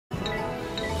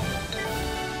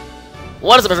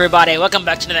What is up, everybody? Welcome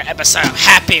back to another episode of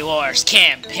Happy Wars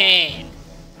Campaign.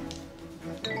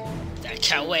 The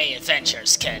Kawaii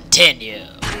adventures continue.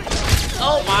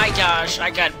 Oh my gosh, I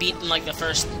got beaten like the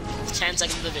first 10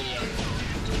 seconds of the video.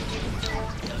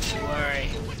 Don't you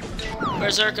worry.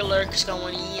 Berserk ALERK is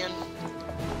going in.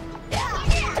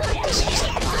 This is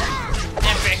an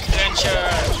epic adventure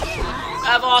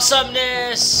of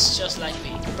awesomeness, just like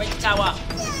me. Break the tower.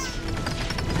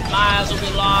 Lives will be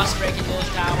lost breaking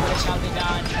this tower, it shall be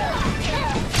done.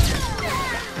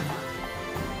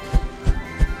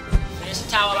 Finish the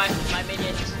tower, my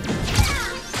minion.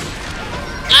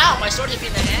 Ow! My sword hit me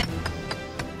in the head.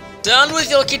 Done with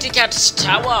your kitty cat's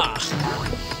tower.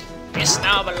 This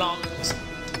now belongs.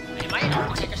 Am I an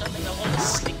architect or something? I hold a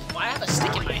stick. Why I have a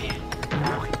stick in my hand?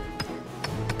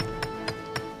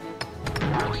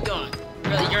 Where are you going?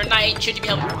 Really, you're a knight. Should you be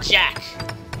helping Jack?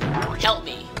 Help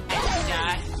me.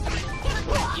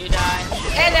 You die.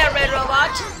 Hey there, red robot!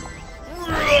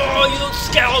 Oh, you don't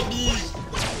scare me!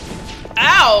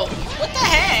 Ow! What the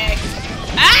heck?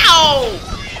 Ow!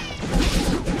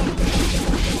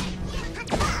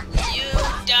 You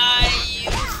die, you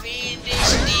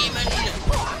fiendish demon!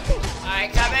 I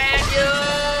command you!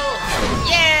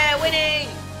 Yeah, winning!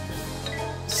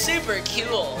 Super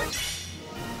cool!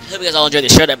 Hope you guys all enjoyed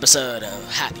this short episode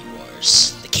of Happy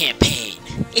Wars, the campaign.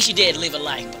 If you did, leave a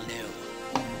like below.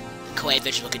 Kawaii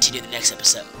Adventures will continue in the next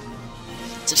episode.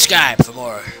 Subscribe for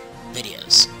more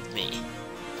videos of me,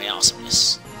 my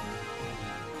awesomeness.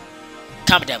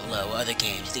 Comment down below what other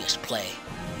games you think I should play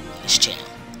on this channel.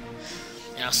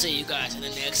 And I'll see you guys in the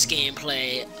next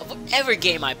gameplay of whatever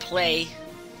game I play.